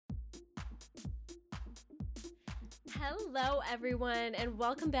Hello, everyone, and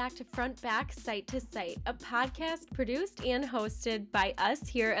welcome back to Front Back Site to Site, a podcast produced and hosted by us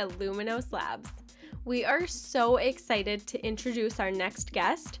here at Luminos Labs. We are so excited to introduce our next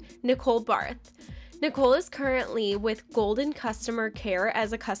guest, Nicole Barth. Nicole is currently with Golden Customer Care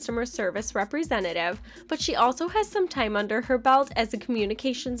as a customer service representative, but she also has some time under her belt as a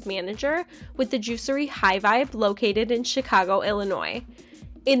communications manager with the juicery High Vibe located in Chicago, Illinois.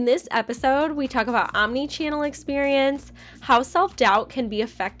 In this episode, we talk about omni-channel experience, how self-doubt can be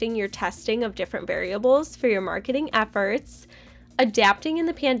affecting your testing of different variables for your marketing efforts, adapting in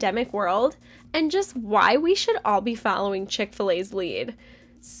the pandemic world, and just why we should all be following Chick-fil-A's lead.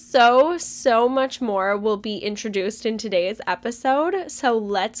 So much more will be introduced in today's episode, so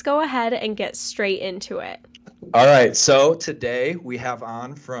let's go ahead and get straight into it. All right, so today we have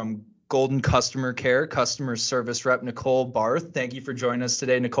on from Golden Customer Care, customer service rep, Nicole Barth. Thank you for joining us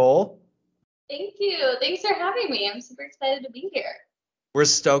today, Nicole. Thank you. Thanks for having me. I'm super excited to be here. We're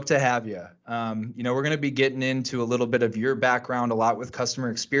stoked to have you. We're going to be getting into a little bit of your background, a lot with customer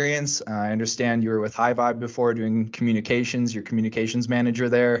experience. I understand you were with High Vibe before doing communications, your communications manager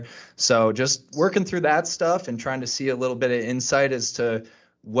there. So just working through that stuff and trying to see a little bit of insight as to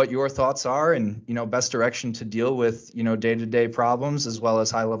what your thoughts are and, best direction to deal with, day-to-day problems as well as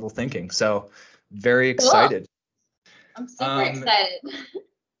high-level thinking. So very excited. Cool. I'm super excited.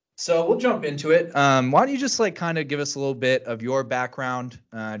 So we'll jump into it. Why don't you just kind of give us a little bit of your background,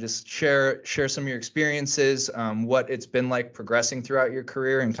 just share some of your experiences, what it's been like progressing throughout your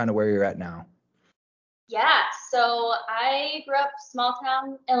career and kind of where you're at now. Yeah, so I grew up small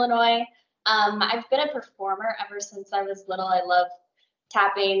town Illinois. I've been a performer ever since I was little. I love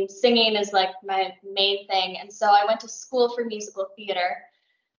tapping, singing is like my main thing. And so I went to school for musical theater,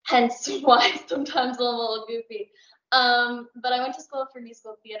 hence why sometimes I'm a little goofy. But I went to school for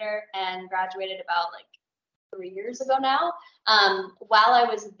musical theater and graduated about 3 years ago now. While I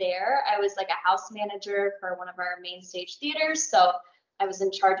was there, I was a house manager for one of our main stage theaters. So I was in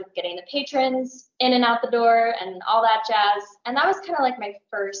charge of getting the patrons in and out the door and all that jazz. And that was kind of my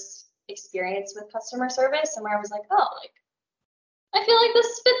first experience with customer service, and where I was I feel like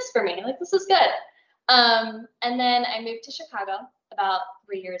this fits for me. This is good. And then I moved to Chicago about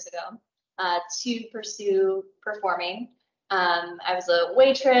 3 years ago to pursue performing. I was a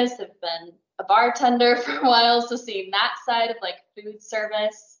waitress. I've been a bartender for a while, so seeing that side of food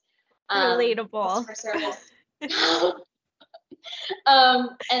service, Relatable. Customer service.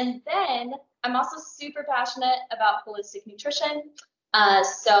 And then I'm also super passionate about holistic nutrition.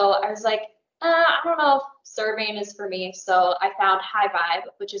 So I was I don't know if serving is for me. So I found High Vibe,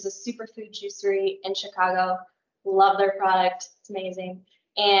 which is a superfood juicery in Chicago. Love their product. It's amazing.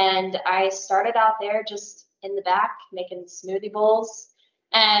 And I started out there just in the back, making smoothie bowls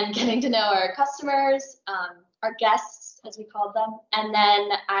and getting to know our customers, our guests, as we called them. And then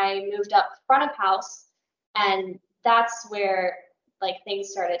I moved up front of house, and that's where things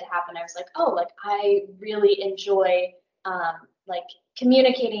started to happen. I was I really enjoy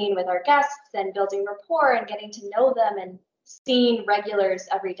communicating with our guests and building rapport and getting to know them, and seeing regulars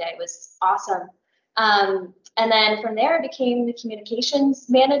every day was awesome. And then from there, I became the communications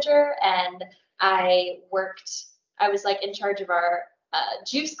manager, and I was in charge of our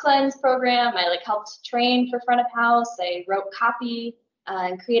juice cleanse program. I helped train for front of house. I wrote copy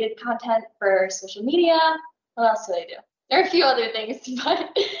and created content for social media. What else did I do? There are a few other things,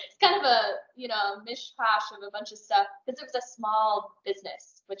 but it's kind of a mishmash of a bunch of stuff, because it was a small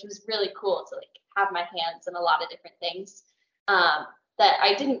business, which was really cool to have my hands in a lot of different things that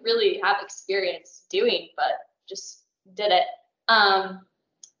I didn't really have experience doing, but just did it.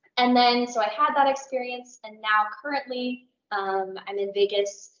 And then so I had that experience, and now currently I'm in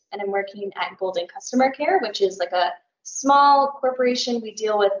Vegas, and I'm working at Golden Customer Care, which is a small corporation. We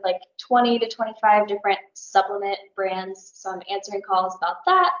deal with 20 to 25 different supplement brands. So I'm answering calls about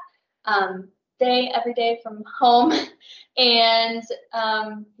that every day from home. And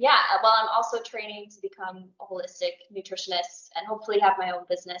while I'm also training to become a holistic nutritionist and hopefully have my own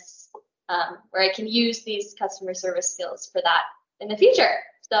business where I can use these customer service skills for that in the future.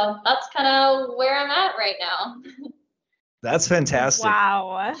 So that's kind of where I'm at right now. That's fantastic.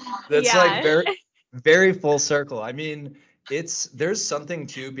 Wow. That's very, very full circle. I mean, there's something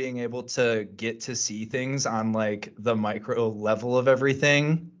to being able to get to see things on the micro level of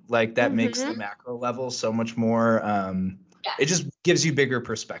everything. That makes the macro level so much more, it just gives you bigger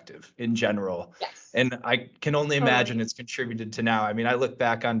perspective in general. Yes. And I can only imagine it's contributed to now. I mean, I look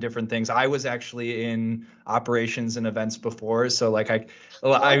back on different things. I was actually in operations and events before. So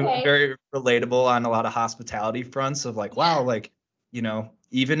I'm very relatable on a lot of hospitality fronts of wow,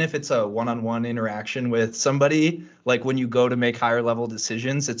 even if it's a one-on-one interaction with somebody, like when you go to make higher level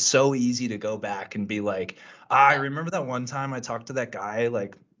decisions, it's so easy to go back and be like, I remember that one time I talked to that guy,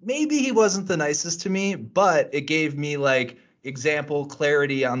 like maybe he wasn't the nicest to me, but it gave me like example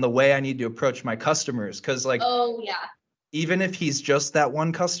clarity on the way I need to approach my customers. Cause like, oh yeah, even if he's just that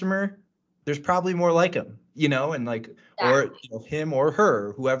one customer, there's probably more like him, and like, or him or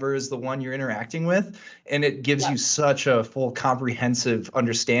her, whoever is the one you're interacting with. And it gives you such a full comprehensive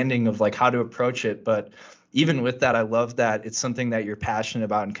understanding of like how to approach it. But even with that, I love that it's something that you're passionate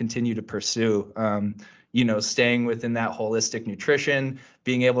about and continue to pursue. Staying within that holistic nutrition,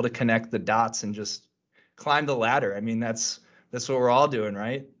 being able to connect the dots and just climb the ladder. I mean, that's what we're all doing,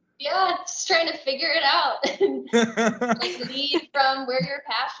 right? Yeah, just trying to figure it out and like lead from where your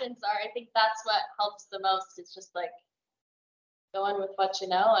passions are. I think that's what helps the most. It's just like going with what you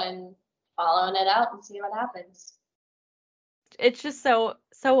know and following it out and see what happens. It's just so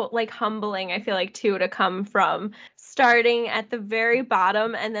like humbling, I feel like, too, to come from starting at the very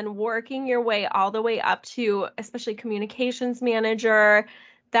bottom and then working your way all the way up to especially communications manager.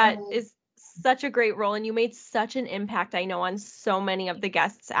 That is such a great role, and you made such an impact, I know, on so many of the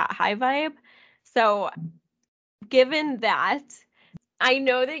guests at High Vibe. So given that, I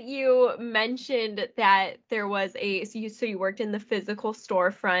know that you mentioned that there was so you worked in the physical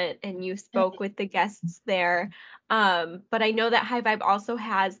storefront and you spoke with the guests there. But I know that High Vibe also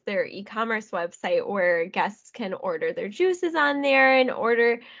has their e-commerce website where guests can order their juices on there and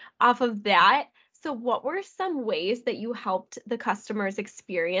order off of that. So what were some ways that you helped the customers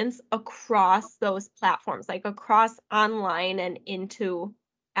experience across those platforms, like across online and into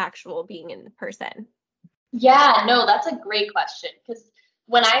actual being in person? Yeah, no, that's a great question, because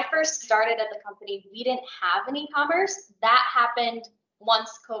when I first started at the company, we didn't have an e-commerce. That happened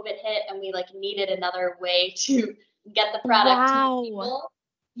once COVID hit and we like needed another way to get the product to people.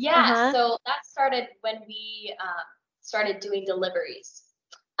 Yeah, so that started when we started doing deliveries.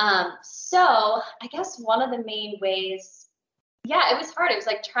 So I guess one of the main ways, it was hard. It was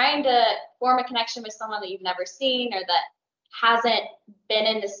like trying to form a connection with someone that you've never seen or that hasn't been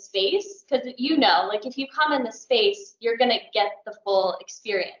in the space, because like if you come in the space, you're gonna get the full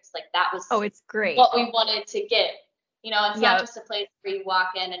experience. Like that was it's great what we wanted to give. It's not just a place where you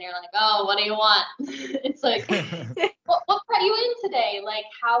walk in and you're like, oh, what do you want? It's like, what brought you in today? Like,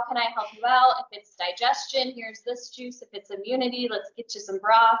 how can I help you out? If it's digestion, here's this juice. If it's immunity, let's get you some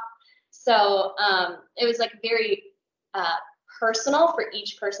broth. So it was like very personal for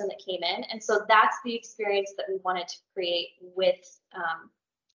each person that came in. And so that's the experience that we wanted to create with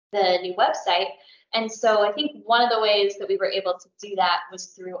the new website. And so I think one of the ways that we were able to do that was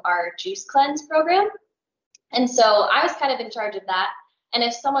through our Juice Cleanse program. And so I was kind of in charge of that. And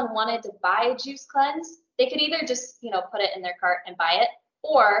if someone wanted to buy a Juice Cleanse, they could either just, put it in their cart and buy it,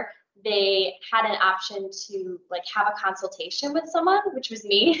 or they had an option to like have a consultation with someone, which was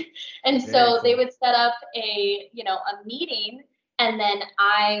me. And so they would set up a meeting, and then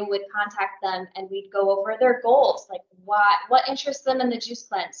I would contact them and we'd go over their goals, like what interests them in the Juice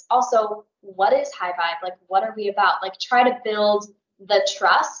Cleanse. Also, what is High Vibe? Like, what are we about? Like, try to build the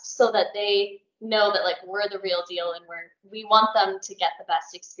trust so that they know that like we're the real deal and we want them to get the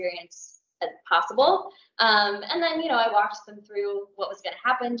best experience as possible. And then, I walked them through what was going to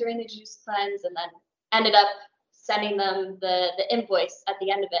happen during the Juice Cleanse, and then ended up sending them the invoice at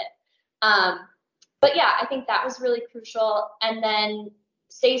the end of it. But yeah, I think that was really crucial. And then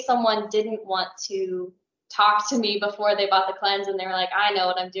say someone didn't want to talk to me before they bought the cleanse and they were like, I know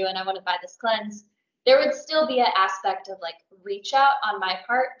what I'm doing, I want to buy this cleanse. There would still be an aspect of like reach out on my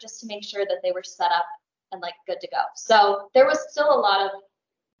part just to make sure that they were set up and like good to go. So there was still a lot of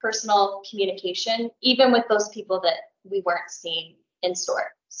personal communication, even with those people that we weren't seeing in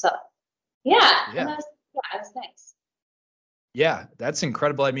store. So yeah. It was nice. Yeah, that's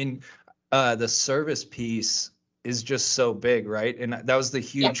incredible. I mean, the service piece is just so big, right? And that was the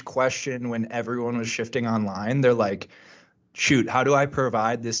huge question when everyone was shifting online. They're like, shoot, how do I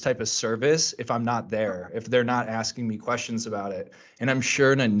provide this type of service if I'm not there, if they're not asking me questions about it? And I'm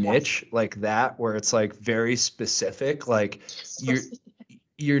sure in a niche like that, where it's like very specific, like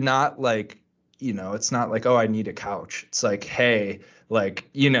you're not like, it's not like, oh, I need a couch. It's like, hey, like,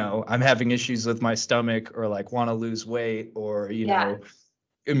 I'm having issues with my stomach, or like want to lose weight, or,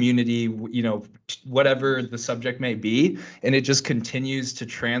 immunity, whatever the subject may be. And it just continues to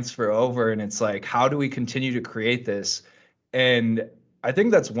transfer over. And it's like, how do we continue to create this? And I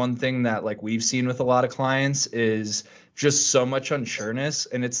think that's one thing that like we've seen with a lot of clients is just so much unsureness.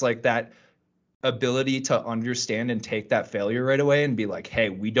 And it's like that ability to understand and take that failure right away and be like, hey,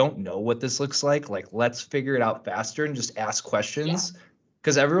 we don't know what this looks like. Like, let's figure it out faster and just ask questions.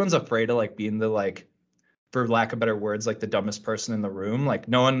 because everyone's afraid of like being the like, for lack of better words, like the dumbest person in the room. Like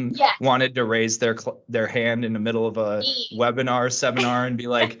no one wanted to raise their hand in the middle of a webinar, seminar, and be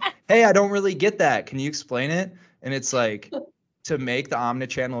like, "Hey, I don't really get that. Can you explain it?" And it's like, to make the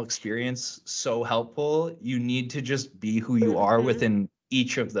omnichannel experience so helpful, you need to just be who you are within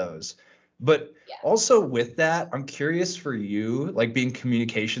each of those. But also with that, I'm curious for you, like being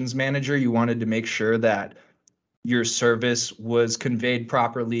communications manager, you wanted to make sure that your service was conveyed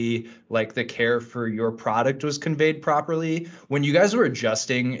properly, like the care for your product was conveyed properly. When you guys were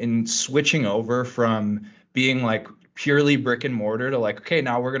adjusting and switching over from being like purely brick and mortar to like, okay,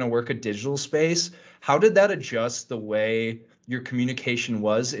 now we're going to work a digital space, how did that adjust the way your communication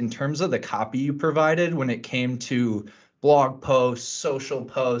was in terms of the copy you provided when it came to blog posts, social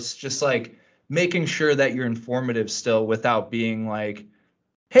posts, just like making sure that you're informative still without being like,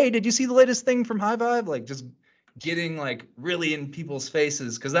 hey, did you see the latest thing from HiVibe? Like just getting like really in people's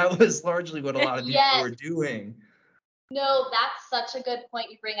faces, because that was largely what a lot of people were doing. No, that's such a good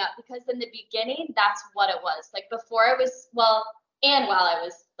point you bring up, because in the beginning, that's what it was. Like before I was, while I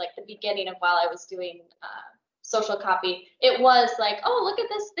was like the beginning of while I was doing social copy, it was like, oh, look at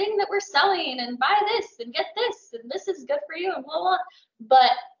this thing that we're selling and buy this and get this and this is good for you and blah, blah.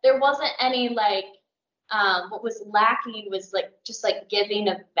 But there wasn't any like, what was lacking was like just like giving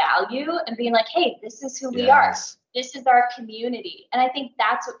a value and being like, hey, this is who we are. This is our community. And I think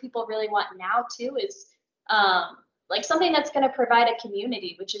that's what people really want now too, is like something that's going to provide a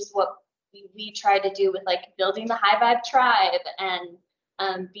community, which is what we try to do with like building the HiVibe tribe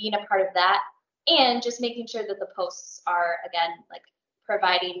and being a part of that, and just making sure that the posts are, again, like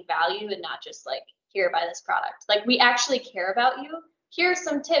providing value and not just like, here, buy this product. Like we actually care about you. Here are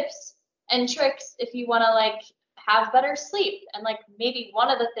some tips and tricks if you want to like have better sleep. And like maybe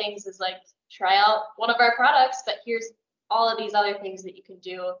one of the things is like try out one of our products, but here's all of these other things that you can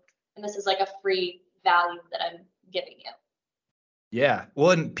do. And this is like a free value that I'm giving you. Yeah.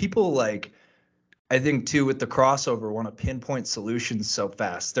 Well, and people like, I think too, with the crossover, want to pinpoint solutions so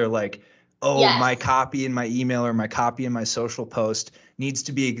fast. They're like, oh, my copy in my email or my copy in my social post needs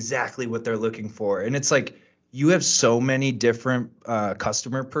to be exactly what they're looking for. And it's like, you have so many different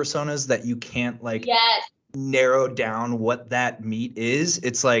customer personas that you can't like narrow down what that meat is.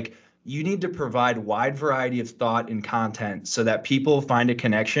 It's like, you need to provide wide variety of thought and content so that people find a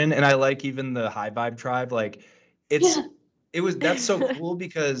connection. And I like even the HiVibe tribe, like that's so cool,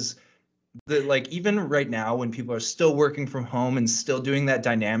 because like even right now when people are still working from home and still doing that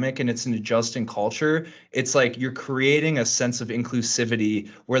dynamic and it's an adjusting culture, it's like you're creating a sense of inclusivity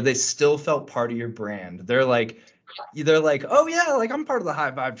where they still felt part of your brand. They're like, oh yeah, like I'm part of the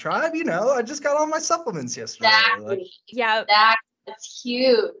HiVibe tribe, you know, I just got all my supplements yesterday. Exactly. Like, That's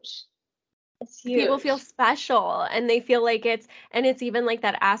huge. It's huge. People feel special, and they feel like it's even like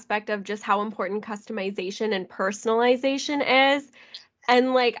that aspect of just how important customization and personalization is.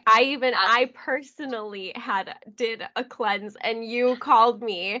 And like I personally did a cleanse, and you called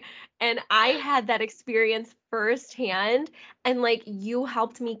me, and I had that experience firsthand, and like you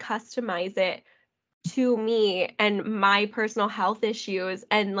helped me customize it to me and my personal health issues.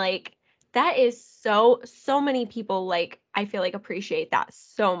 And like that is so many people, like I feel like appreciate that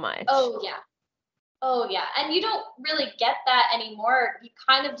so much. Oh yeah. And you don't really get that anymore. You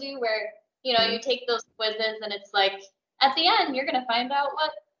kind of do, where, you know, you take those quizzes and it's like, at the end, you're going to find out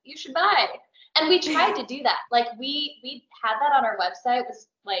what you should buy. And we tried to do that. Like we had that on our website. It was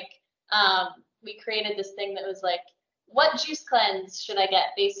like, we created this thing that was like, what juice cleanse should I get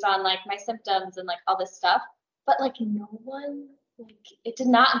based on like my symptoms and like all this stuff. But like no one, like it did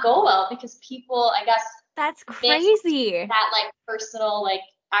not go well, because people, I guess. That's crazy. That like personal, like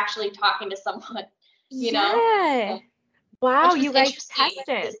actually talking to someone, you know? Wow, you guys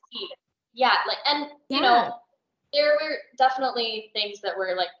tested. Yeah, like, and you know, there were definitely things that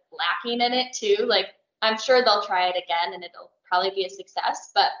were like lacking in it too. Like I'm sure they'll try it again and it'll probably be a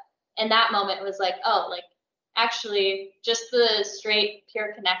success. But in that moment, it was like, oh, like actually just the straight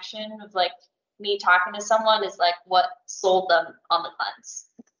pure connection of like me talking to someone is like what sold them on the cleanse.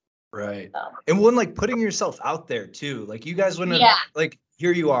 Right. And one, like putting yourself out there too. Like you guys wouldn't have, like,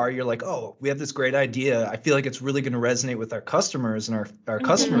 here you are, you're like, oh, we have this great idea. I feel like it's really going to resonate with our customers and our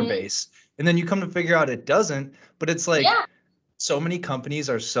customer base. And then you come to figure out it doesn't. But it's like, so many companies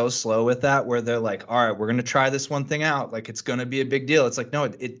are so slow with that, where they're like, all right, we're going to try this one thing out. Like, it's going to be a big deal. It's like, no,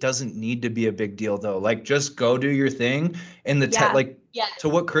 it doesn't need to be a big deal though. Like, just go do your thing. And to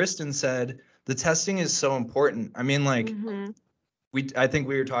what Kristen said, the testing is so important. I mean, like, I think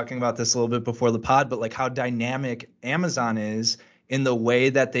we were talking about this a little bit before the pod, but like how dynamic Amazon is in the way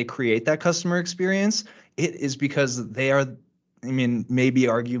that they create that customer experience. It is because they are I mean, maybe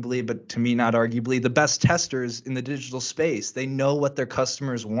arguably, but to me, not arguably, the best testers in the digital space. They know what their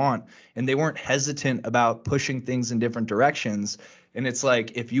customers want, and they weren't hesitant about pushing things in different directions. And it's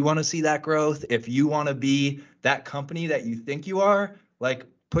like, if you want to see that growth, if you want to be that company that you think you are, like,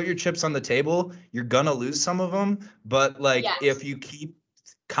 put your chips on the table. You're going to lose some of them. But like, Yes. if you keep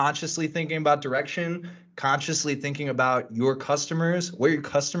consciously thinking about direction, consciously thinking about your customers, what your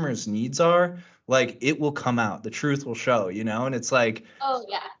customers' needs are, like, it will come out. The truth will show, and it's like Oh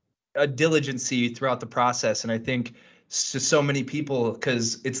yeah. a diligency throughout the process. And I think to so many people,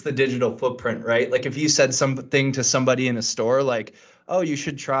 because it's the digital footprint, right? Like if you said something to somebody in a store, like, oh, you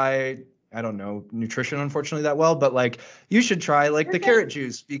should try, I don't know nutrition, unfortunately, that well, but like, you should try like the carrot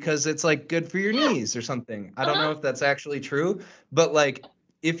juice because it's like good for your knees or something. I don't know if that's actually true, but like,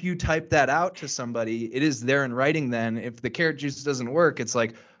 if you type that out to somebody, it is there in writing. Then if the carrot juice doesn't work, it's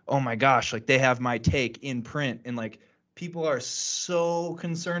like, oh my gosh, like they have my take in print. And like, people are so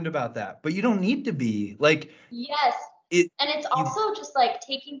concerned about that, but you don't need to be like. Yes. And it's also just like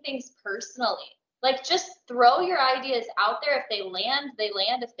taking things personally. Like just throw your ideas out there. If they land, they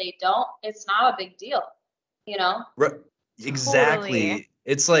land. If they don't, it's not a big deal, Right. Exactly. Totally.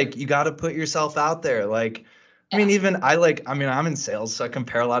 It's like, you got to put yourself out there. Like, I mean, even I'm in sales, so I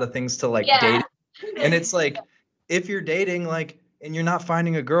compare a lot of things to like dating. And it's like, if you're dating, like, and you're not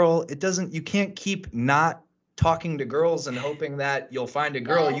finding a girl, you can't keep not talking to girls and hoping that you'll find a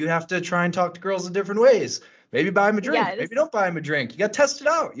girl. You have to try and talk to girls in different ways. Maybe buy them a drink. Yes. Maybe don't buy them a drink. You got to test it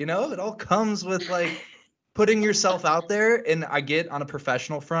out. It all comes with like putting yourself out there. And I get on a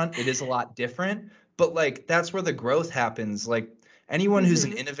professional front, it is a lot different, but like, that's where the growth happens. Like anyone who's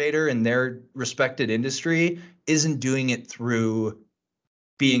an innovator in their respected industry isn't doing it through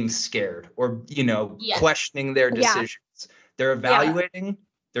being scared or, questioning their decisions. They're evaluating,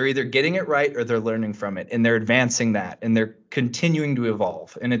 they're either getting it right or they're learning from it, and they're advancing that, and they're continuing to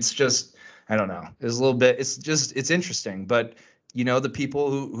evolve. And it's just, I don't know, there's a little bit, it's interesting, but the people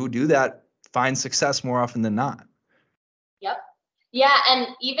who do that find success more often than not. Yep. Yeah. And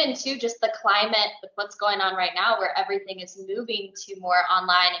even too, just the climate with what's going on right now, where everything is moving to more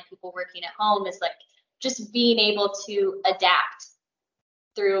online and people working at home, is like just being able to adapt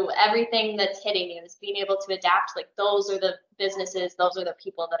through everything that's hitting you, is being able to adapt. Like those are the businesses, those are the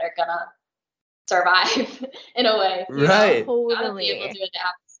people that are gonna survive in a way. Right. Gotta be able to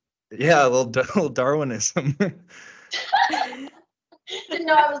adapt. Yeah, a little Darwinism. Didn't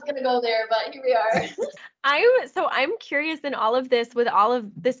know I was gonna go there, but here we are. I'm curious in all of this, with all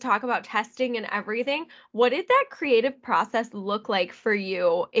of this talk about testing and everything, what did that creative process look like for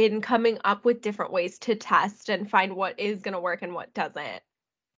you in coming up with different ways to test and find what is going to work and what doesn't?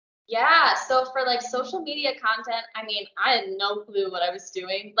 Yeah, so for like social media content, I mean, I had no clue what I was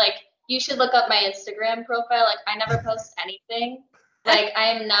doing. Like, you should look up my Instagram profile. Like, I never post anything. Like,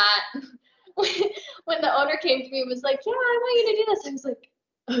 I am not. When the owner came to me and was like, yeah, I want you to do this, I was like,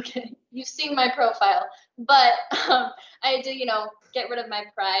 okay, you've seen my profile. But I had to, get rid of my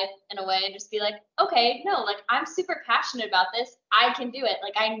pride in a way and just be like, okay, no, like, I'm super passionate about this. I can do it.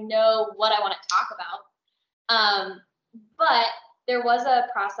 Like, I know what I want to talk about. But there was a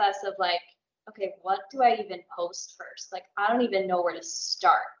process of like, okay, what do I even post first? Like, I don't even know where to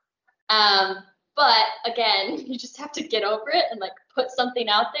start. But again, you just have to get over it and like put something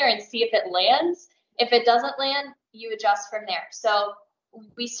out there and see if it lands. If it doesn't land, you adjust from there. So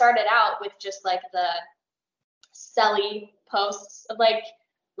we started out with just like the selly posts of like,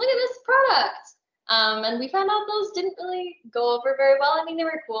 look at this product. And we found out those didn't really go over very well. I mean, they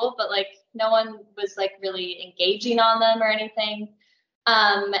were cool, but like no one was like really engaging on them or anything.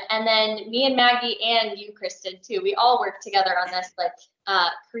 And then me and Maggie and you, Kristen, too, we all worked together on this, like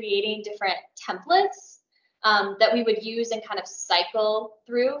creating different templates that we would use and kind of cycle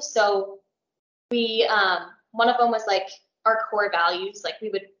through. So we, one of them was like our core values. Like we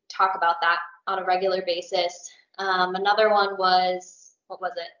would talk about that on a regular basis. Another one was, what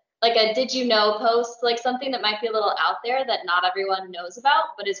was it? Like a did you know post, like something that might be a little out there that not everyone knows about,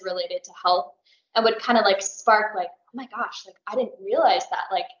 but is related to health, and would kind of like spark like, oh my gosh, like I didn't realize that.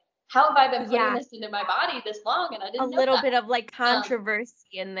 Like, how have I been putting this into my body this long and I didn't know a little that. bit of like controversy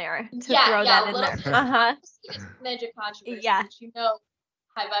in there to throw that in there. Major controversy, Yeah. which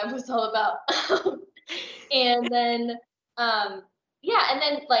High Vibe was all about. And then and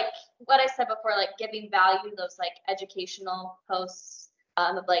then like what I said before, like giving value, those like educational posts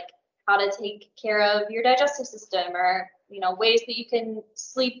of like how to take care of your digestive system, or ways that you can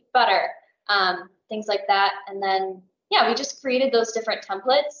sleep better, things like that. And then we just created those different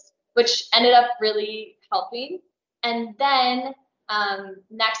templates, which ended up really helping. And then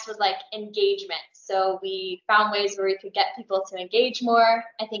next was like engagement. So we found ways where we could get people to engage more.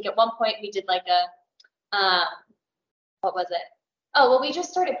 I think at one point we did like what was it? Oh, well, we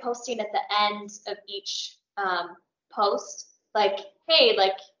just started posting at the end of each post, like, hey,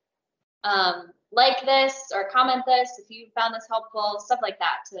 like this or comment this if you found this helpful, stuff like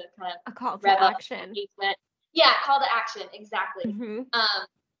that, to kind of A call to rev up action. engagement. Yeah, call to action, exactly. Mm-hmm.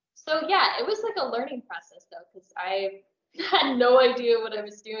 So yeah, it was like a learning process though, because I had no idea what I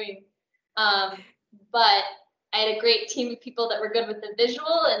was doing. But I had a great team of people that were good with the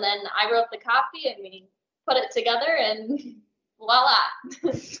visual, and then I wrote the copy and we put it together and voila.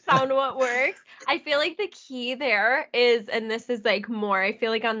 Found what works. I feel like the key there is, and this is like more, I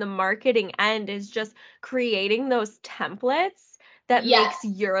feel like on the marketing end, is just creating those templates that Yes.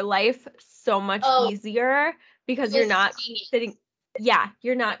 makes your life so much easier, because It you're was not genius.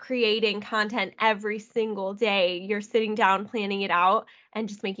 you're not creating content every single day. You're sitting down, planning it out, and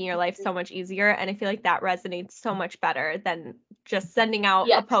just making your life so much easier. And I feel like that resonates so much better than just sending out a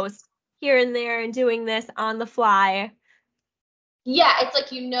Yes. post here and there and doing this on the fly. Yeah, it's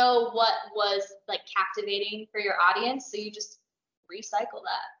like you know what was like captivating for your audience, so you just recycle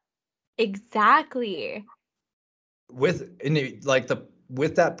that. Exactly. With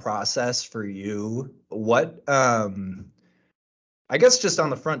that process for you, what I guess just on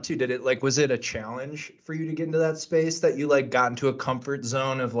the front too, was it a challenge for you to get into that space, that you like got into a comfort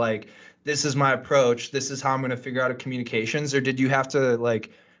zone of like, this is my approach, this is how I'm going to figure out a communications, or did you have to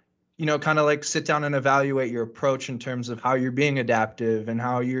like, kind of like sit down and evaluate your approach in terms of how you're being adaptive and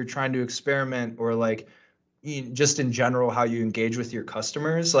how you're trying to experiment, or like just in general, how you engage with your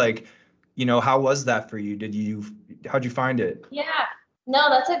customers? Like, how was that for you? How'd you find it? Yeah, no,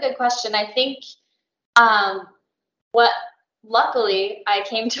 that's a good question. I think luckily I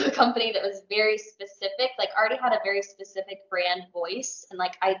came to a company that was very specific, like already had a very specific brand voice and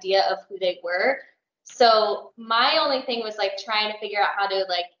like idea of who they were. So my only thing was like trying to figure out how to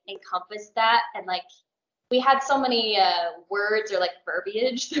like encompass that, and like we had so many words or like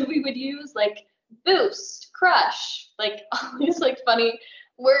verbiage that we would use, like boost, crush, like all these like funny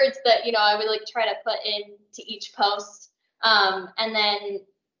words that I would like try to put into each post. And then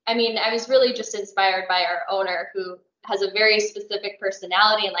I mean, I was really just inspired by our owner, who has a very specific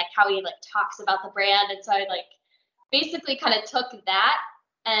personality and like how he like talks about the brand. And so I like basically kind of took that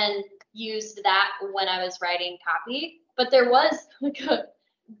and used that when I was writing copy. But there was like a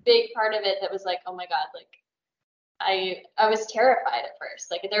big part of it that was like, oh my God, like I was terrified at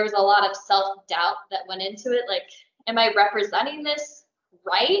first. Like there was a lot of self-doubt that went into it. Like, am I representing this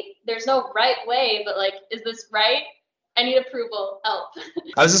right? There's no right way, but like, is this right? I need approval. Help.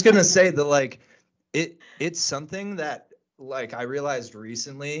 I was just gonna say that like it's something that like I realized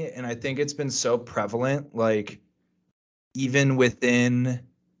recently, and I think it's been so prevalent, like even within,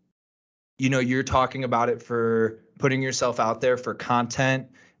 you're talking about it for putting yourself out there for content.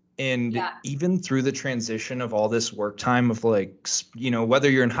 And even through the transition of all this work time of like, whether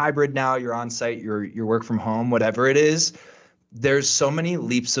you're in hybrid now, you're on site, you're work from home, whatever it is, there's so many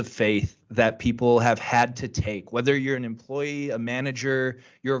leaps of faith that people have had to take, whether you're an employee, a manager,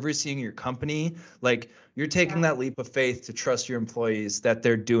 you're overseeing your company, like you're taking that leap of faith to trust your employees that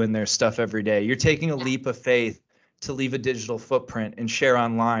they're doing their stuff every day. You're taking a leap of faith to leave a digital footprint and share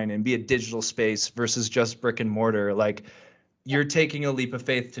online and be a digital space versus just brick and mortar. Like you're taking a leap of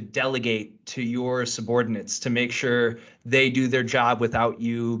faith to delegate to your subordinates to make sure they do their job without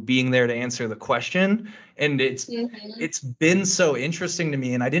you being there to answer the question. And it's been so interesting to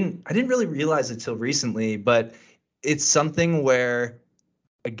me, and I didn't really realize it till recently, but it's something where,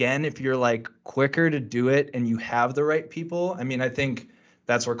 again, if you're like quicker to do it and you have the right people, I mean, I think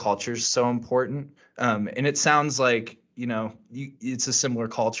that's where culture is so important. And it sounds like, it's a similar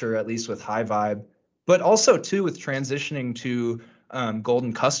culture, at least with High Vibe, but also too with transitioning to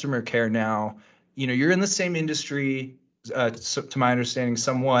Golden Customer Care now. You're in the same industry, so, to my understanding,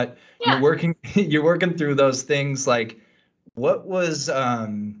 somewhat. You're working through those things. Like, what was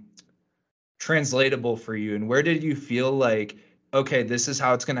translatable for you, and where did you feel like, okay, this is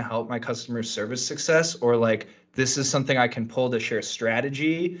how it's going to help my customer service success, or like this is something I can pull to share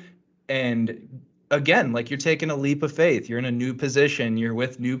strategy? And again, like you're taking a leap of faith, you're in a new position, you're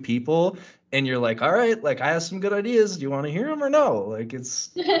with new people, and you're like, all right, like I have some good ideas, do you want to hear them or no? Like it's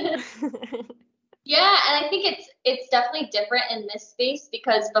Yeah, and I think it's definitely different in this space,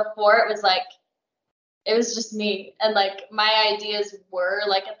 because before it was like it was just me, and like my ideas were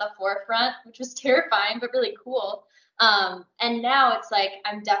like at the forefront, which was terrifying but really cool. And now it's like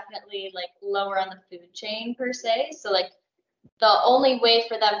I'm definitely like lower on the food chain per se. So like the only way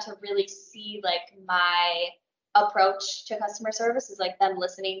for them to really see like my approach to customer service is like them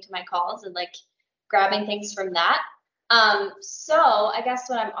listening to my calls and like grabbing things from that. So I guess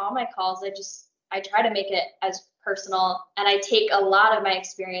when I'm on my calls, I try to make it as personal, and I take a lot of my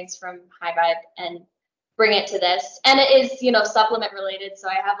experience from High Vibe and bring it to this. And it is, supplement related. So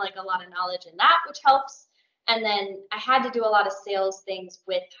I have like a lot of knowledge in that, which helps. And then I had to do a lot of sales things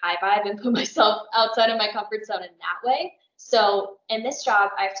with High Vibe and put myself outside of my comfort zone in that way. So in this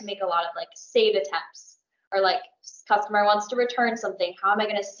job, I have to make a lot of like save attempts, or like customer wants to return something. How am I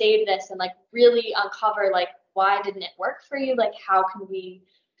going to save this? And like really uncover like, why didn't it work for you? Like, how can we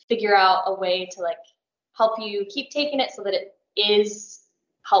figure out a way to like help you keep taking it so that it is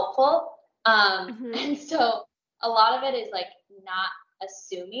helpful? And so a lot of it is like not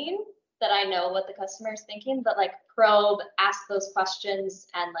assuming that I know what the customer is thinking, but like probe, ask those questions,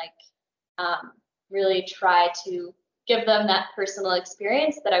 and like really try to give them that personal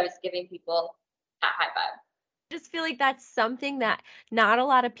experience that I was giving people at High Vibe. I just feel like that's something that not a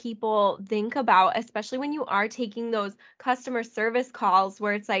lot of people think about, especially when you are taking those customer service calls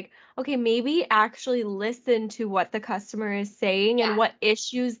where it's like, okay, maybe actually listen to what the customer is saying and what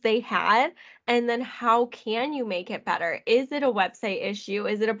issues they had, and then how can you make it better? Is it a website issue?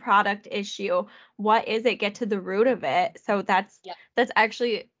 Is it a product issue? What is it? Get to the root of it. So that's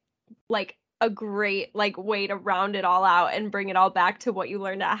actually like a great like way to round it all out and bring it all back to what you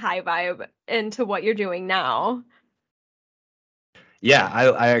learned at High Vibe and to what you're doing now. Yeah,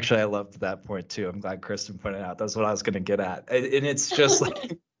 I loved that point too. I'm glad Kristen pointed out. That's what I was going to get at. And it's just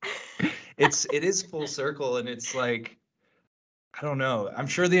like, it is full circle. And it's like, I don't know. I'm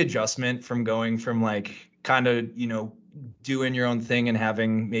sure the adjustment from going from like kind of, doing your own thing and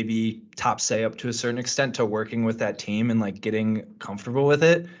having maybe top say up to a certain extent to working with that team and like getting comfortable with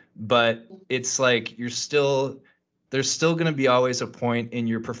it. But it's like, there's still going to be always a point in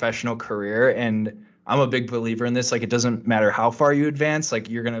your professional career. And I'm a big believer in this. Like, it doesn't matter how far you advance, like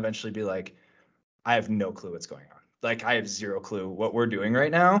you're going to eventually be like, I have no clue what's going on. Like, I have zero clue what we're doing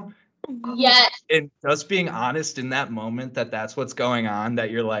right now. Yes. And just being honest in that moment that that's what's going on,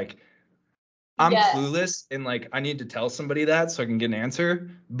 that you're like, I'm clueless and like I need to tell somebody that so I can get an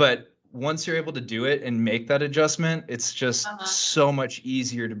answer. But once you're able to do it and make that adjustment, it's just so much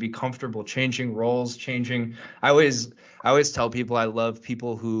easier to be comfortable changing roles, changing. I always tell people I love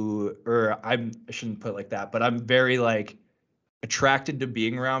people who, or I shouldn't put it like that, but I'm very like attracted to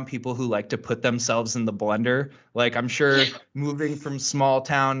being around people who like to put themselves in the blender. Like, I'm sure moving from small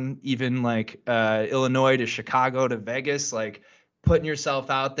town, even like Illinois to Chicago to Vegas, like putting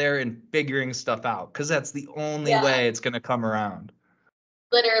yourself out there and figuring stuff out, because that's the only way it's going to come around.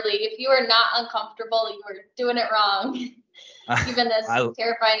 Literally, if you are not uncomfortable, you are doing it wrong. Even as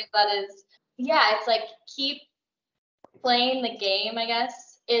terrifying as that is. Yeah, it's like keep playing the game, I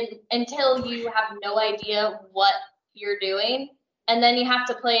guess, until you have no idea what you're doing. And then you have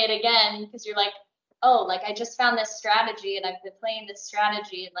to play it again because you're like, oh, like I just found this strategy and I've been playing this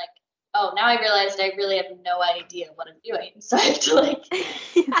strategy, and like, oh, now I realized I really have no idea what I'm doing. So I have to like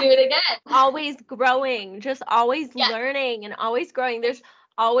do it again. Always growing, just always learning and always growing. There's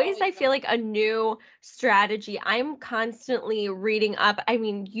always I feel like a new strategy. I'm constantly reading up. I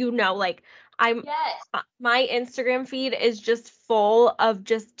mean, like my Instagram feed is just full of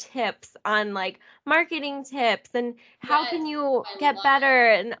just tips on like marketing tips and how can you get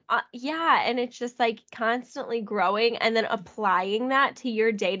better, and and it's just like constantly growing and then applying that to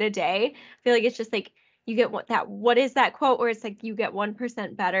your day to day. I feel like it's just like you get what is that quote where it's like you get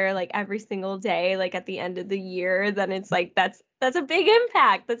 1% better like every single day, like at the end of the year. Then it's like that's a big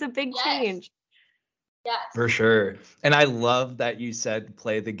impact. That's a big change. Yes. For sure. And I love that you said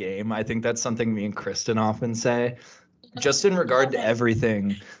play the game. I think that's something me and Kristen often say, just in regard to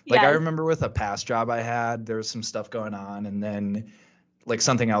everything. Like I remember with a past job I had, there was some stuff going on, and then like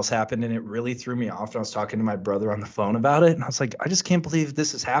something else happened and it really threw me off. And I was talking to my brother on the phone about it, and I was like, I just can't believe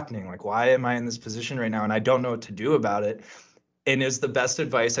this is happening. Like, why am I in this position right now? And I don't know what to do about it. And it's the best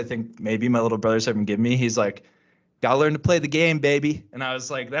advice I think maybe my little brother's ever given me. He's like, gotta learn to play the game, baby. And I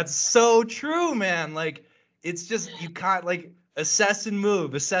was like, that's so true, man. Like, it's just, you can't like assess and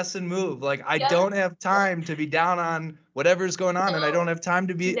move. Like, I don't have time to be down on whatever's going on, and I don't have time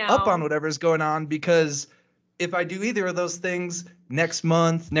to be up on whatever's going on, because if I do either of those things next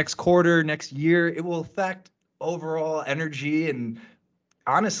month, next quarter, next year, it will affect overall energy and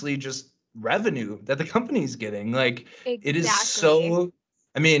honestly just revenue that the company's getting. Like, it is so,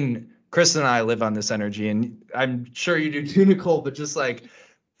 I mean, Chris and I live on this energy, and I'm sure you do too, Nicole, but just like,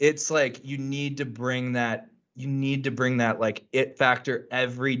 it's like, you need to bring that like it factor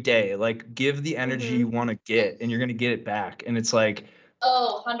every day. Like, give the energy you want to get, and you're going to get it back. And it's like,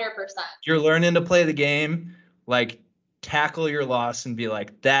 100%. You're learning to play the game, like tackle your loss and be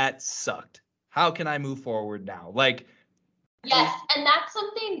like, that sucked. How can I move forward now? Like, yes, and that's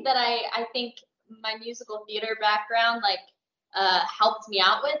something that I think my musical theater background like helped me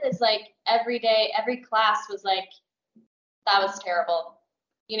out with, is like every day, every class was like, that was terrible.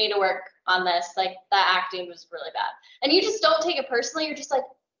 You need to work on this. Like that acting was really bad. And you just don't take it personally. You're just like,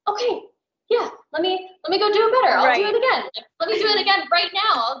 okay, yeah, let me go do it better. I'll do it again. Like, let me do it again right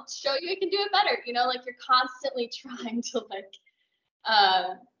now. I'll show you I can do it better. You know, like you're constantly trying to like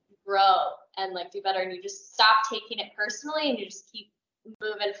grow and like do better, and you just stop taking it personally and you just keep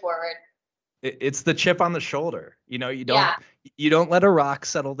moving forward. It's the chip on the shoulder. You know, you don't let a rock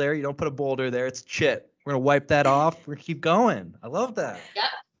settle there. You don't put a boulder there. It's chip. We're gonna wipe that off. We're gonna keep going. I love that. Yep.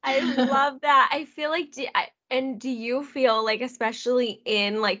 I love that. I feel like, do you feel like, especially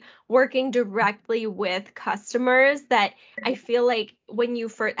in like working directly with customers, that I feel like when you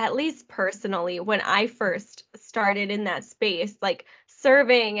first, at least personally, when I first started in that space, like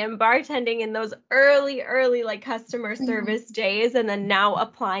serving and bartending in those early like customer service days, and then now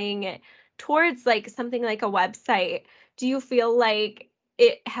applying it towards like something like a website, do you feel like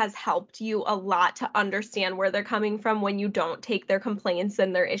it has helped you a lot to understand where they're coming from when you don't take their complaints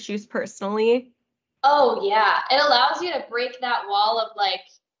and their issues personally? Oh yeah, it allows you to break that wall of like,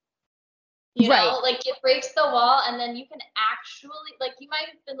 you know, like it breaks the wall, and then you can actually, like, you might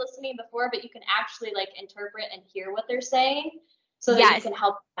have been listening before, but you can actually like interpret and hear what they're saying, so that you can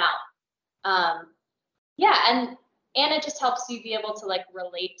help them out. Yeah, and it just helps you be able to like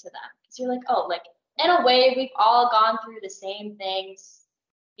relate to them, because you're like, oh, like in a way we've all gone through the same things.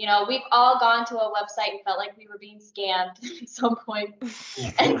 You know, we've all gone to a website and felt like we were being scammed at some point.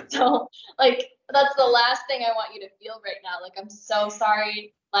 And so, like, that's the last thing I want you to feel right now. Like, I'm so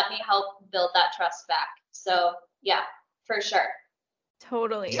sorry. Let me help build that trust back. So, yeah, for sure.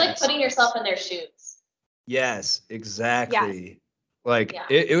 Totally. It's like putting yourself in their shoes. Yes, exactly. Yes. Like,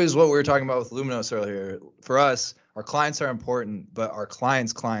 it was what we were talking about with Luminos earlier. For us, our clients are important, but our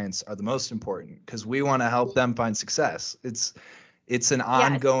clients' clients are the most important, because we want to help them find success. It's an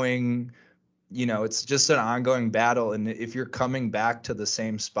ongoing, you know, it's just an ongoing battle. And if you're coming back to the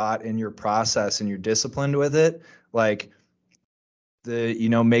same spot in your process and you're disciplined with it, like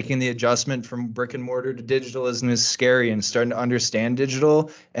making the adjustment from brick and mortar to digital isn't as scary, and starting to understand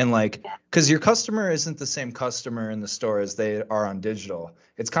digital, and like, because your customer isn't the same customer in the store as they are on digital.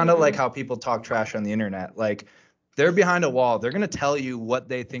 It's kind of like how people talk trash on the internet. Like, they're behind a wall. They're going to tell you what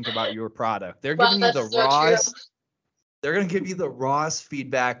they think about your product. They're giving you the rawest. They're going to give you the rawest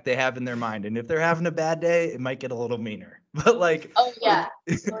feedback they have in their mind. And if they're having a bad day, it might get a little meaner. But like,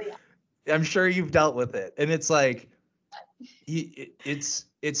 I'm sure you've dealt with it. And it's like,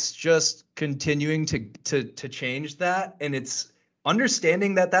 it's just continuing to change that. And it's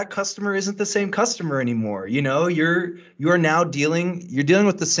understanding that customer isn't the same customer anymore. You know, you're now dealing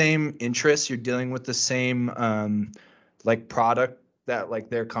with the same interests. You're dealing with the same like product that like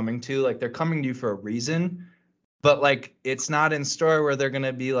they're coming to. Like, they're coming to you for a reason. But like, it's not in store where they're going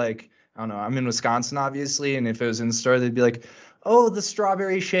to be like, I don't know, I'm in Wisconsin, obviously. And if it was in store, they'd be like, oh, the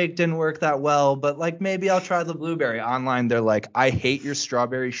strawberry shake didn't work that well, but like, maybe I'll try the blueberry. Online, they're like, I hate your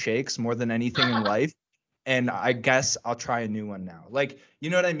strawberry shakes more than anything in life, and I guess I'll try a new one now. Like,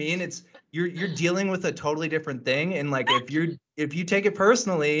 you know what I mean? It's you're dealing with a totally different thing. And like, if you take it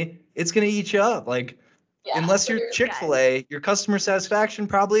personally, it's going to eat you up. Like, unless you're Chick-fil-A, your customer satisfaction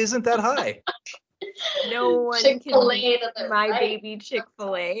probably isn't that high. No one Chick-fil-A, can my baby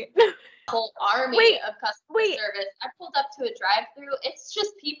Chick-fil-A. Whole army of customer service. I pulled up to a drive-through. It's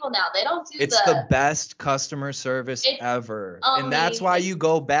just people now. They don't do It's the best customer service ever. Amazing. And that's why you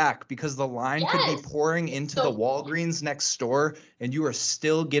go back, because the line could be pouring into the Walgreens next door and you are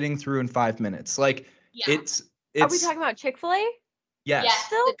still getting through in 5 minutes. Like, it's Are we talking about Chick-fil-A? Yes. Yes,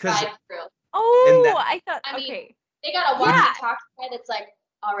 the drive-through. Oh, I thought, okay. They got a walkie-talkie guy that's like,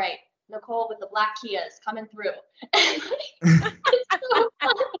 all right, Nicole with the black Kia is coming through. It's so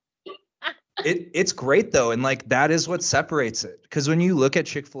funny. It's great though, and like, that is what separates it. Because when you look at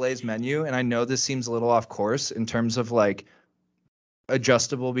Chick-fil-A's menu, and I know this seems a little off course in terms of like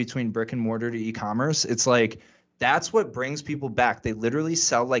adjustable between brick and mortar to e-commerce, it's like, that's what brings people back. They literally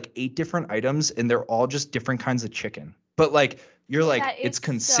sell like 8 different items, and they're all just different kinds of chicken. But like, you're like, it's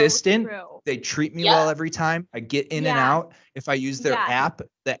consistent. So they treat me well every time. I get in and out. If I use their app,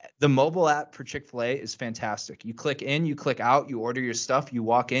 the mobile app for Chick-fil-A is fantastic. You click in, you click out, you order your stuff, you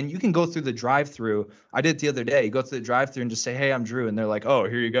walk in. You can go through the drive-through. I did it the other day. You go through the drive-through and just say, hey, I'm Drew. And they're like, oh,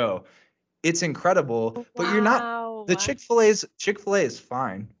 here you go. It's incredible. But you're not, the Chick-fil-A is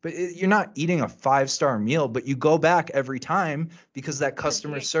fine, but you're not eating a 5-star meal, but you go back every time because that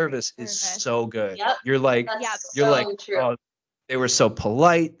customer service is so good. Yep. You're like, True. oh, They were so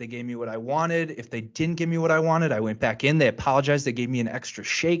polite. They gave me what I wanted. If they didn't give me what I wanted, I went back in. They apologized. They gave me an extra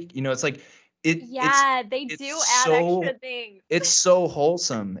shake. You know, it's like they it's do add extra things. It's so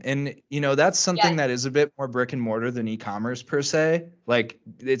wholesome. And, you know, that's something Yes. that is a bit more brick and mortar than e-commerce per se. Like,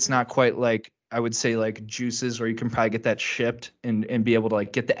 it's not quite like, I would say, like Juices, where you can probably get that shipped and be able to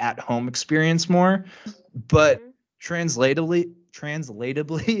like get the at-home experience more. But translatably,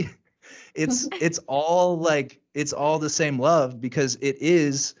 it's all the same love, because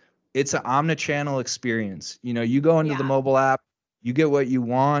it's an omnichannel experience. You know, you go into the mobile app, you get what you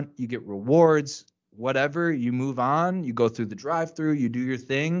want, you get rewards, whatever, you move on, you go through the drive-through, you do your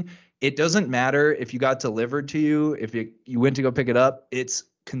thing. It doesn't matter if you got delivered to you, if you went to go pick it up, it's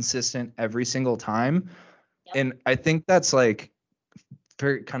consistent every single time. Yep. And I think that's like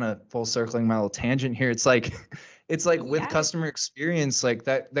very kind of full circling my little tangent here. It's like with customer experience, like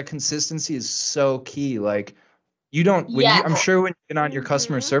that consistency is so key. Like I'm sure when you get on your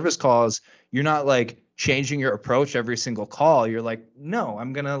customer service calls, you're not like changing your approach every single call. You're like, no,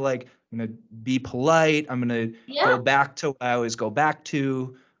 I'm gonna be polite. I'm gonna go back to what I always go back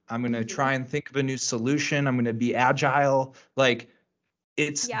to. I'm gonna try and think of a new solution. I'm gonna be agile. Like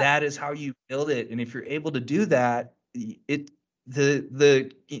that is how you build it. And if you're able to do that, going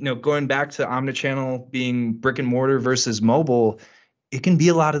back to omnichannel being brick and mortar versus mobile, it can be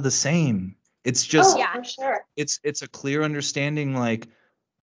a lot of the same. It's just, for sure. It's a clear understanding, like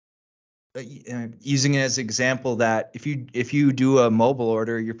using it as an example, that if you do a mobile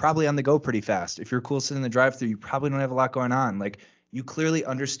order, you're probably on the go pretty fast. If you're cool sitting in the drive-thru, you probably don't have a lot going on. Like, you clearly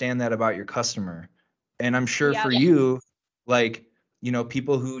understand that about your customer. And I'm sure for you, like, you know,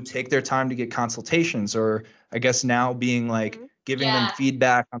 people who take their time to get consultations, or I guess now being like giving them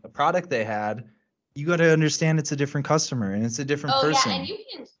feedback on the product they had, you got to understand it's a different customer and it's a different person. Yeah, and you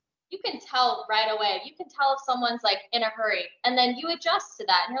can tell right away. You can tell if someone's like in a hurry, and then you adjust to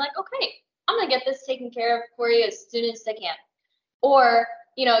that, and you're like, okay, I'm gonna get this taken care of for you as soon as I can. Or,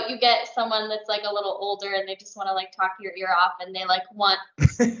 you know, you get someone that's like a little older and they just want to like talk your ear off, and they like want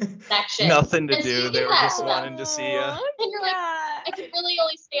connection. Nothing to do. They were just wanting to see you. And you're like, I can really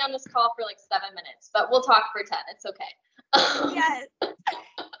only stay on this call for like 7 minutes, but we'll talk for 10. It's okay. Yes.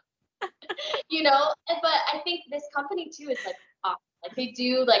 You know, but I think this company too is like awesome. Like, they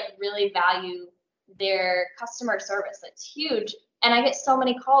do like really value their customer service. It's huge. And I get so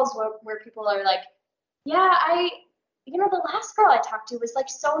many calls where people are like, yeah, the last girl I talked to was like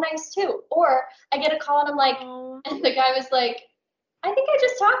so nice too. Or I get a call and I'm like, and the guy was like, I think I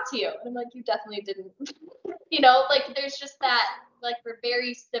just talked to you. And I'm like, you definitely didn't. You know, like, there's just that, like, we're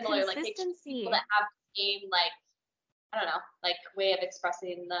very similar. Like, they choose people that have the same, like, I don't know, like, way of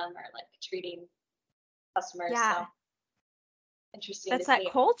expressing them or like treating customers. Yeah. So interesting. That's that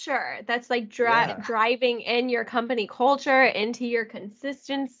culture. That's like driving in your company culture into your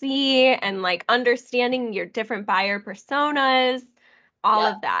consistency and like understanding your different buyer personas, all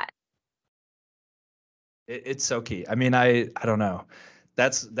of that. It's so key. I mean, I don't know.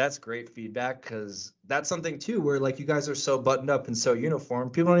 That's great feedback, because that's something too where like you guys are so buttoned up and so uniform,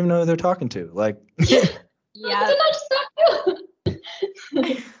 people don't even know who they're talking to. Like, yeah.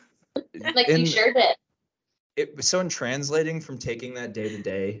 Like, you sure did. So in translating from taking that day to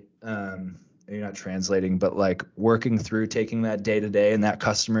day, you're not translating, but like working through taking that day to day and that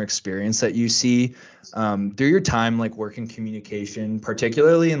customer experience that you see through your time, like working communication,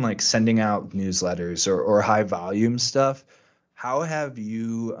 particularly in like sending out newsletters or high volume stuff, how have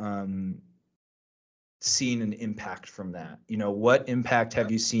you seen an impact from that? You know, what impact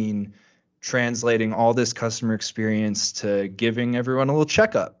have you seen translating all this customer experience to giving everyone a little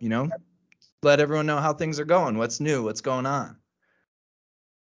checkup, you know? Let everyone know how things are going, what's new, what's going on.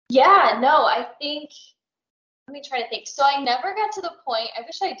 Yeah, no, I think, let me try to think. So I never got to the point, I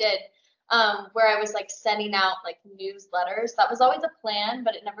wish I did, where I was like sending out like newsletters. That was always a plan,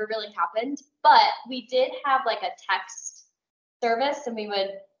 but it never really happened. But we did have like a text service, and we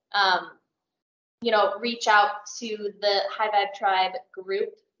would, reach out to the High Vibe Tribe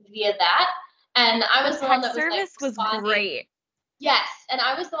group via that. And I was the one that was like, service was great. Yes, and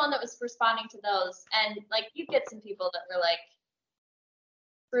I was the one that was responding to those. And like, you get some people that were like,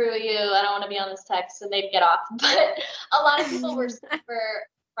 screw you, I don't want to be on this text, and they'd get off. But a lot of people were super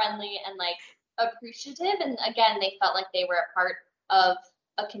friendly and like appreciative, and again, they felt like they were a part of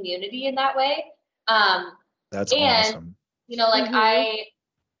a community in that way. That's awesome. You know, like, I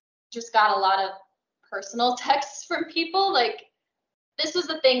just got a lot of personal texts from people. Like, this was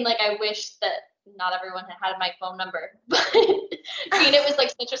the thing, like, I wish that not everyone had my phone number, but being it was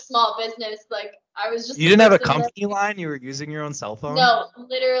like such a small business, like I was just. You didn't have a company line? You were using your own cell phone? No,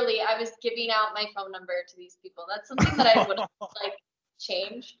 literally, I was giving out my phone number to these people. That's something that I would have like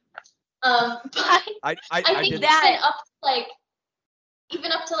changed. But I think that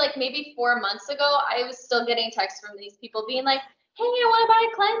even up to like maybe 4 months ago, I was still getting texts from these people being like, "Hey, I want to buy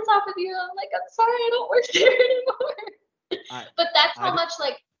a cleanse off of you." I'm like, "I'm sorry, I don't work there anymore." But that's how much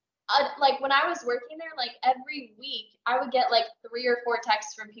like when I was working there, like every week I would get like 3 or 4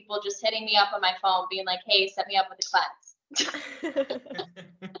 texts from people just hitting me up on my phone being like, "Hey, set me up with a cleanse."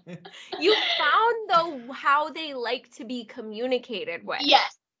 You found though how they like to be communicated with.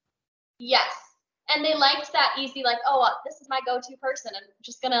 Yes. And they liked that easy, like, oh, this is my go-to person. I'm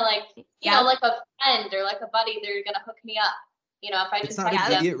just gonna like, you know, like a friend or like a buddy, they're gonna hook me up. You know, if I just it's not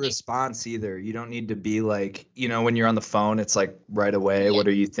an immediate response either. You don't need to be like, you know, when you're on the phone, it's like right away. What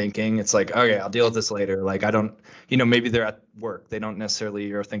are you thinking? It's like, okay, I'll deal with this later. Like, I don't, you know, maybe they're at work. They don't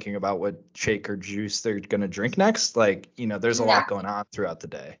necessarily are thinking about what shake or juice they're going to drink next. Like, you know, there's a lot going on throughout the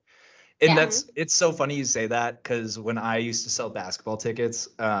day. And it's so funny you say that, because when I used to sell basketball tickets,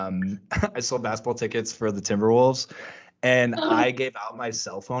 I sold basketball tickets for the Timberwolves. And I gave out my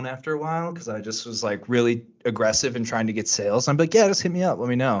cell phone after a while because I just was like really aggressive in trying to get sales. I'm like, yeah, just hit me up. Let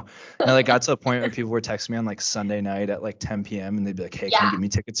me know. And I like got to a point where people were texting me on like Sunday night at like 10 p.m. and they'd be like, hey, can you give me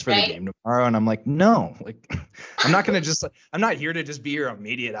tickets for the game tomorrow? And I'm like, no, like, I'm not going to just, I'm not here to just be your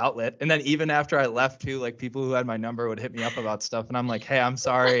immediate outlet. And then even after I left too, like people who had my number would hit me up about stuff. And I'm like, hey, I'm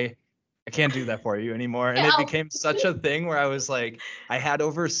sorry. I can't do that for you anymore. And it became such a thing where I was like, I had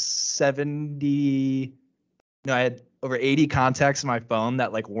over 80 contacts in my phone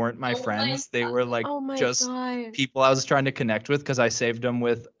that like weren't my friends. They were like people I was trying to connect with because I saved them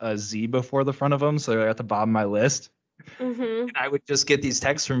with a Z before the front of them. So they're at the bottom of my list. And I would just get these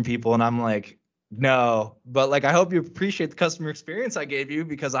texts from people and I'm like, no, but like, I hope you appreciate the customer experience I gave you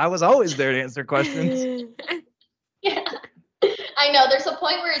because I was always there to answer questions. Yeah, I know. There's a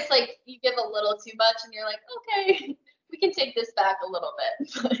point where it's like you give a little too much and you're like, okay, we can take this back a little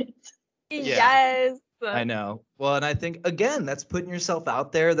bit. Yes. I know. Well, and I think, again, that's putting yourself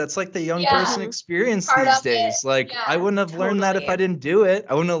out there. That's like the young person experience these days. Like, I wouldn't have learned that if I didn't do it.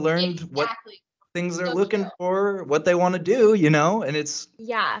 I wouldn't have learned what things they're looking for, what they want to do, you know? And it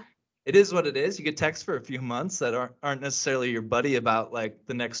is what it is. You get texts for a few months that aren't necessarily your buddy about like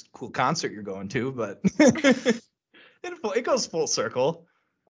the next cool concert you're going to, but it goes full circle.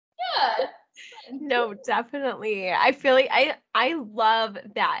 Yeah. No, definitely. I feel like I love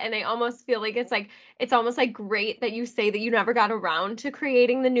that. And I almost feel like it's almost like great that you say that you never got around to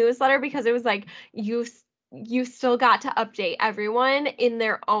creating the newsletter because it was like you still got to update everyone in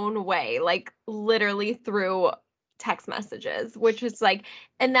their own way, like literally through text messages, which is like,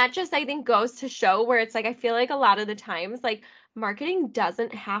 and that just I think goes to show where it's like I feel like a lot of the times like marketing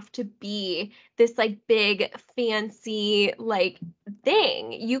doesn't have to be this like big fancy like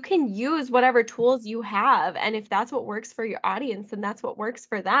thing. You can use whatever tools you have, and if that's what works for your audience, then that's what works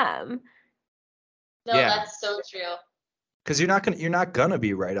for them. No, that's so true. Because you're not gonna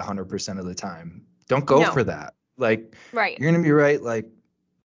be right 100% of the time. Don't go for that. Like, you're gonna be right like,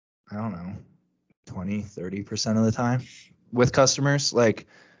 I don't know, 20-30% of the time with customers. Like,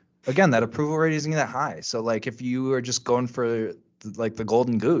 again, that approval rate isn't that high. So like if you are just going for like the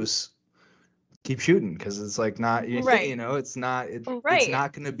golden goose, keep shooting because it's like not, you know, it's not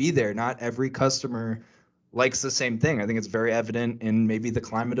going to be there. Not every customer likes the same thing. I think it's very evident in maybe the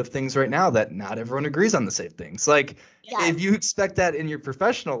climate of things right now that not everyone agrees on the same things. Like if you expect that in your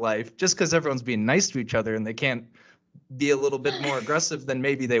professional life, just because everyone's being nice to each other and they can't be a little bit more aggressive than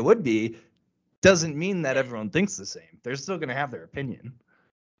maybe they would be, doesn't mean that everyone thinks the same. They're still going to have their opinion.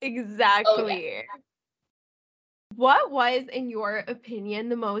 Exactly. What was, in your opinion,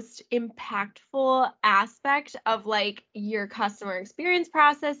 the most impactful aspect of like your customer experience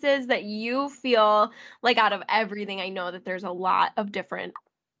processes that you feel like out of everything? I know that there's a lot of different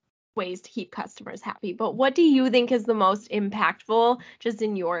ways to keep customers happy, but what do you think is the most impactful just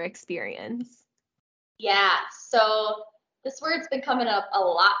in your experience? Yeah, so this word's been coming up a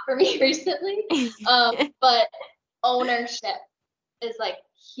lot for me recently, but ownership is like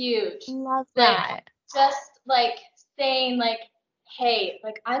huge. Love that. Like, just like saying like, hey,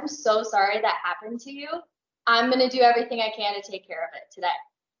 like I'm so sorry that happened to you. I'm gonna do everything I can to take care of it today.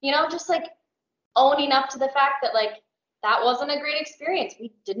 You know, just like owning up to the fact that like that wasn't a great experience.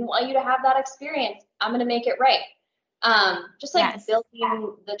 We didn't want you to have that experience. I'm gonna make it right. Just like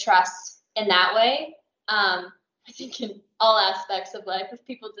building the trust in that way. I think in all aspects of life, if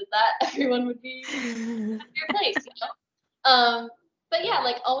people did that, everyone would be in a happier place, you know? But yeah,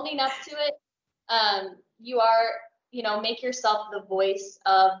 like owning up to it, you are, make yourself the voice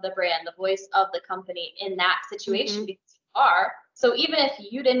of the brand, the voice of the company in that situation, because you are. So even if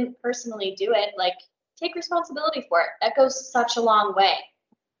you didn't personally do it, like, take responsibility for it. That goes such a long way.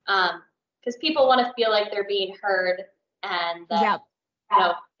 Because people want to feel like they're being heard and that,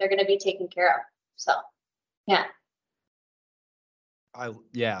 they're going to be taken care of. So, yeah.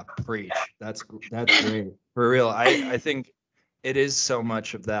 Preach. That's great. For real. I think it is so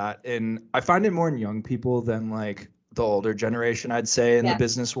much of that. And I find it more in young people than like the older generation, I'd say, in the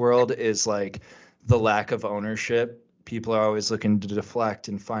business world, is like the lack of ownership. People are always looking to deflect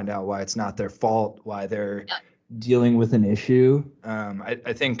and find out why it's not their fault, why they're dealing with an issue.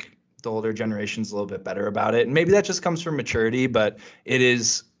 I think the older generation's a little bit better about it. And maybe that just comes from maturity, but it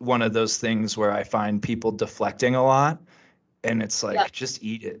is one of those things where I find people deflecting a lot. And it's like, just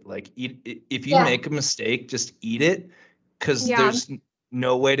eat it. Like, eat it. If you make a mistake, just eat it, because there's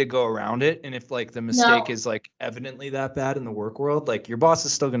no way to go around it. And if like the mistake is like evidently that bad in the work world, like your boss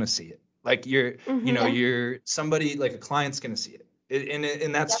is still going to see it. Like you're somebody, like a client's going to see it.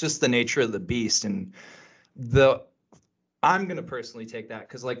 And that's just the nature of the beast. And I'm going to personally take that,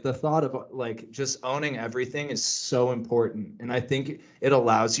 because like the thought of like just owning everything is so important. And I think it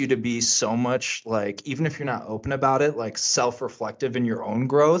allows you to be so much, like, even if you're not open about it, like self-reflective in your own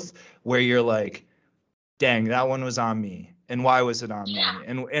growth, where you're like, dang, that one was on me. And why was it on me?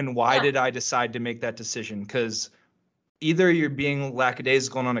 And why did I decide to make that decision? Because either you're being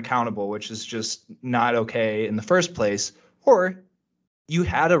lackadaisical and unaccountable, which is just not okay in the first place, or you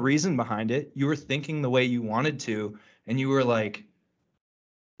had a reason behind it. You were thinking the way you wanted to, and you were like,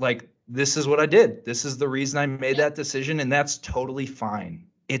 this is what I did. This is the reason I made that decision, and that's totally fine.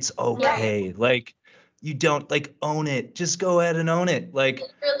 It's okay. Yeah. Like, you don't, like, own it. Just go ahead and own it. Like,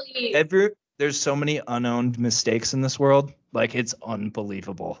 there's so many unowned mistakes in this world. Like, it's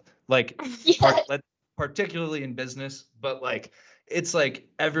unbelievable. Like, particularly in business, but like, it's like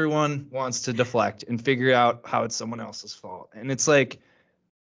everyone wants to deflect and figure out how it's someone else's fault. And it's like,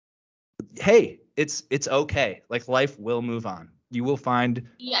 hey, it's okay. Like, life will move on. You will find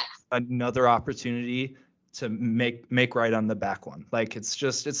another opportunity to make right on the back one. Like, it's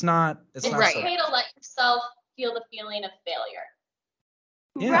not right. Okay to let yourself feel the feeling of failure.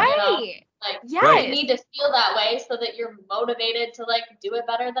 Yeah. Right. You know? Like, you need to feel that way so that you're motivated to like do it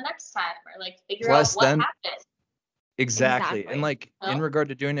better the next time, or like figure out what happened. Exactly. And like, in regard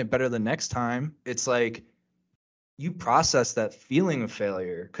to doing it better the next time, it's like, you process that feeling of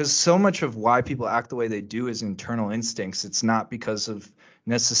failure, because so much of why people act the way they do is internal instincts. It's not because of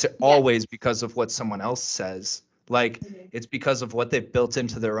always because of what someone else says. Like, it's because of what they've built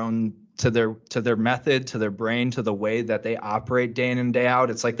into their own, to their method, to their brain, to the way that they operate day in and day out.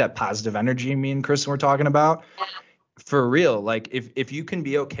 It's like that positive energy me and Kristen were talking about. For real. Like, if you can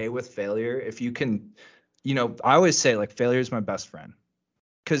be okay with failure, if you can, I always say, like, failure is my best friend.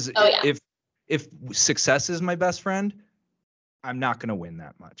 Because if success is my best friend, I'm not going to win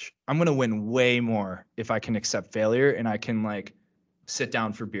that much. I'm going to win way more if I can accept failure and I can like sit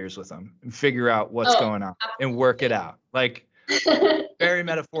down for beers with them and figure out what's going on and work it out. Like, very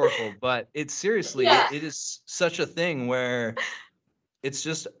metaphorical, but it's seriously, it is such a thing where it's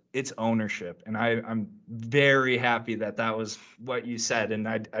ownership. And I'm very happy that was what you said. And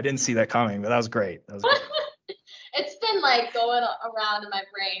I didn't see that coming, but that was great. It's been like going around in my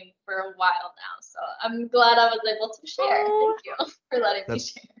brain for a while now, so I'm glad I was able to share. Thank you for letting me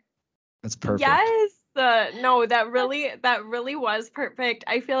share. That's perfect. Yes. No, that really was perfect.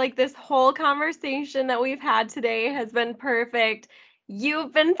 I feel like this whole conversation that we've had today has been perfect.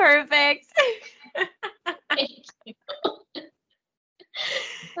 You've been perfect. Thank you.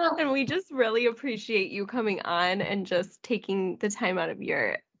 And we just really appreciate you coming on and just taking the time out of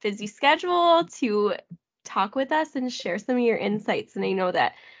your busy schedule to talk with us and share some of your insights. And I know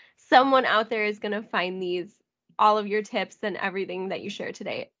that someone out there is going to find all of your tips and everything that you share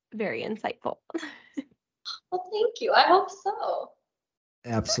today very insightful. Well, thank you. I hope so.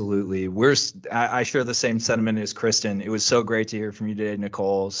 Absolutely. I share the same sentiment as Kristen. It was so great to hear from you today,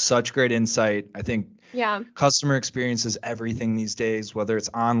 Nicole. Such great insight. I think customer experience is everything these days, whether it's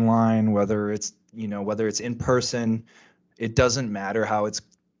online, whether it's in person. It doesn't matter how it's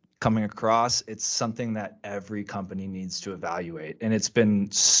coming across. It's something that every company needs to evaluate, and it's been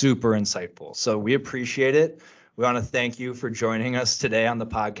super insightful. So we appreciate it. We want to thank you for joining us today on the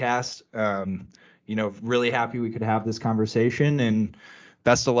podcast. Really happy we could have this conversation, and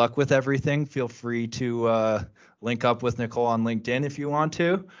best of luck with everything. Feel free to link up with Nicole on LinkedIn if you want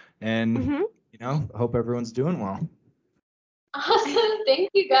to, and I hope everyone's doing well. Awesome. Thank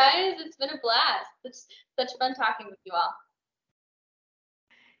you, guys. It's been a blast. It's such fun talking with you all.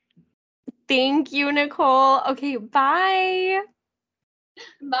 Thank you, Nicole. Okay, bye.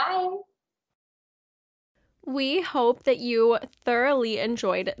 Bye. We hope that you thoroughly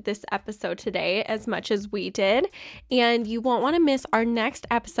enjoyed this episode today as much as we did, and you won't want to miss our next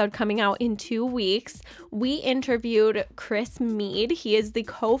episode coming out in 2 weeks. We interviewed Chris Mead. He is the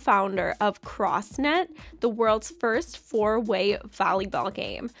co-founder of CrossNet, the world's first 4-way volleyball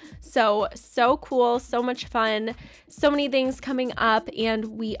game. So cool, so much fun, so many things coming up,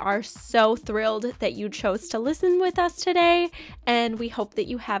 and we are so thrilled that you chose to listen with us today, and we hope that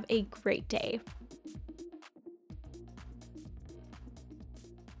you have a great day.